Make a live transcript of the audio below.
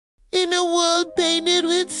a world painted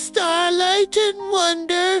with starlight and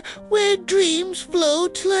wonder, where dreams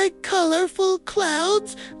float like colorful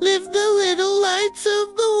clouds, live the little lights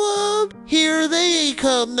of the world. Here they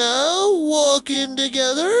come now, walking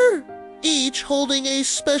together, each holding a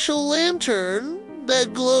special lantern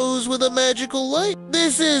that glows with a magical light.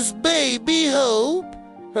 This is Baby Hope,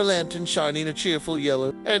 her lantern shining a cheerful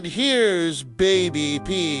yellow. And here's Baby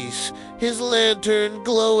Peace, his lantern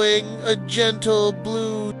glowing a gentle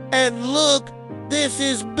blue. And look, this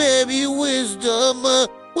is Baby Wisdom,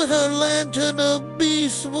 with her lantern of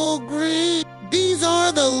peaceful green. These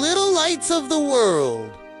are the little lights of the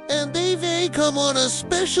world, and they come on a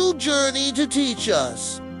special journey to teach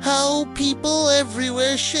us how people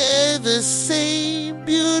everywhere share the same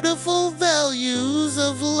beautiful values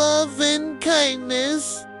of love and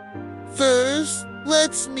kindness. First,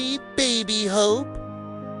 let's meet Baby Hope.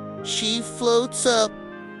 She floats up,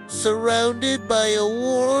 surrounded by a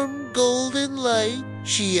warm golden light.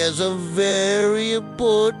 She has a very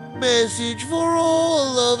important message for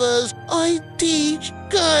all of us. I teach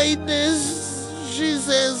kindness, she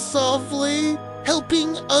says softly,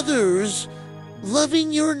 helping others,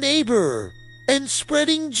 loving your neighbor, and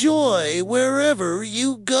spreading joy wherever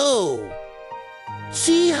you go.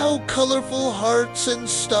 See how colorful hearts and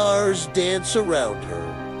stars dance around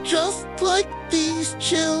her, just like these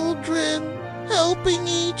children, helping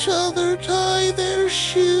each other tie their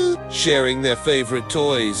shoes, sharing their favorite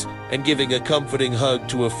toys, and giving a comforting hug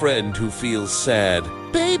to a friend who feels sad.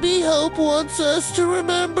 Baby Hope wants us to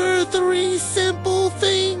remember 3 simple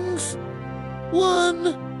things.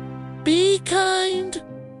 1, be kind.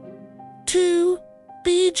 2,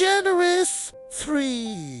 be generous.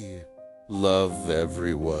 3, love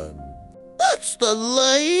everyone. That's the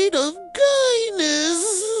light of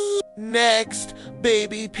kindness. Next,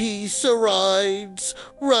 Baby Peace arrives,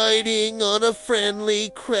 riding on a friendly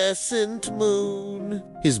crescent moon.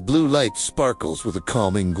 His blue light sparkles with a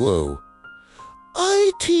calming glow.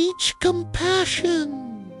 I teach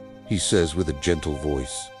compassion, he says with a gentle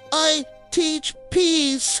voice. I teach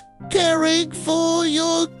peace, caring for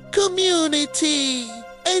your community,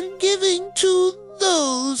 and giving to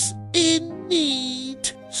those in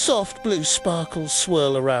need. Soft blue sparkles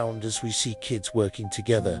swirl around as we see kids working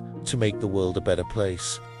together to make the world a better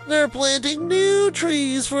place. They're planting new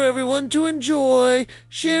trees for everyone to enjoy,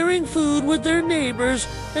 sharing food with their neighbors,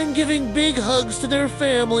 and giving big hugs to their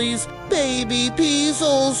families. Baby Peace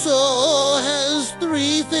also has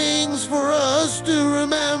 3 things for us to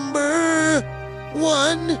remember.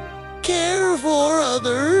 1, care for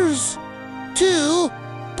others. 2,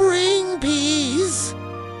 bring peace.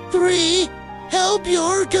 3, help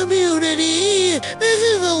your community. This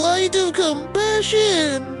is the light of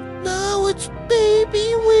compassion. Now it's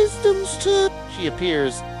Baby Wisdom's turn. She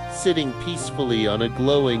appears, sitting peacefully on a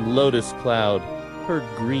glowing lotus cloud, her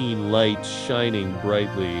green light shining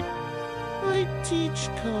brightly. I teach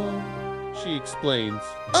calm, she explains.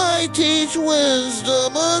 I teach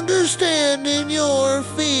wisdom, understanding your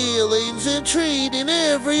feelings and treating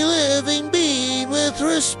every living being with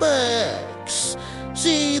respect.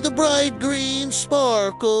 See the bright green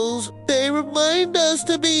sparkles? They remind us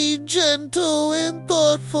to be gentle and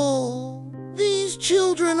thoughtful. These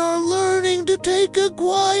children are learning to take a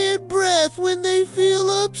quiet breath when they feel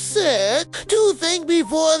upset, to think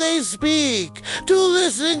before they speak, to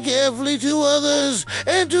listen carefully to others,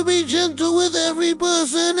 and to be gentle with every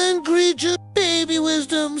person and creature. Baby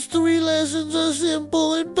Wisdom's 3 lessons are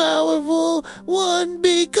simple and powerful. 1,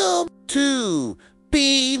 become. 2,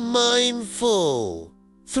 be mindful.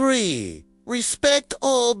 3, respect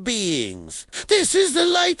all beings. This is the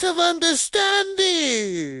light of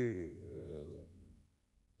understanding.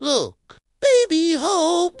 Look, Baby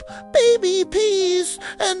Hope, Baby Peace,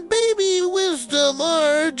 and Baby Wisdom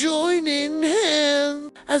are joining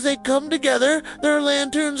hands. As they come together, their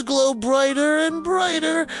lanterns glow brighter and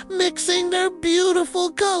brighter, mixing their beautiful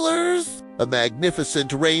colors. A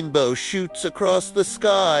magnificent rainbow shoots across the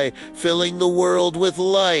sky, filling the world with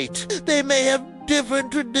light. They may have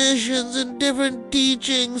different traditions and different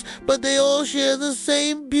teachings, but they all share the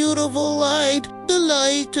same beautiful light, the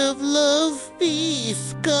light of love,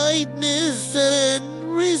 peace, kindness,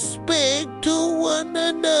 and respect to one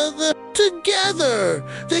another. Together,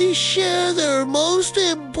 they share their most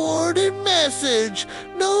important message: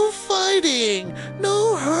 no fighting,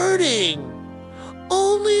 no hurting,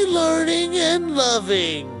 only learning and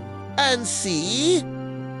loving. And see,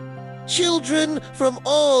 children from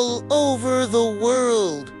all over the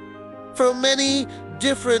world, from many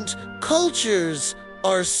different cultures,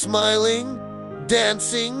 are smiling,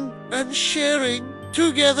 dancing, and sharing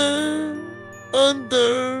together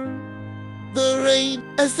under the rain.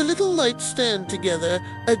 As the little lights stand together,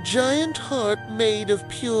 a giant heart made of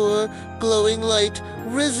pure, glowing light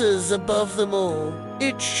rises above them all.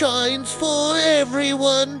 It shines for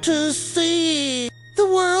everyone to see. The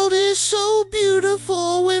world is so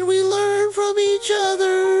beautiful when we learn from each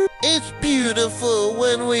other. It's beautiful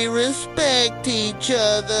when we respect each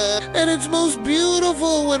other. And it's most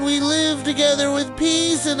beautiful when we live together with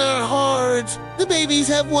peace in our hearts. The babies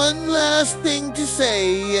have one last thing to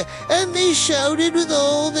say, and they shouted with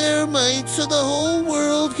all their might so the whole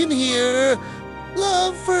world can hear.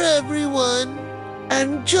 Love for everyone.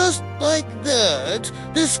 And just like that,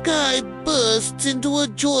 the sky bursts into a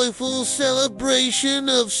joyful celebration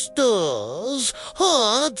of stars,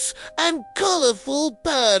 hearts, and colorful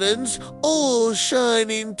patterns all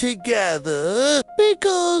shining together.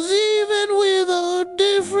 Because even with our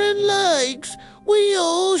different likes, we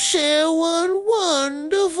all share one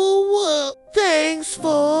wonderful world. Thanks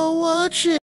for watching.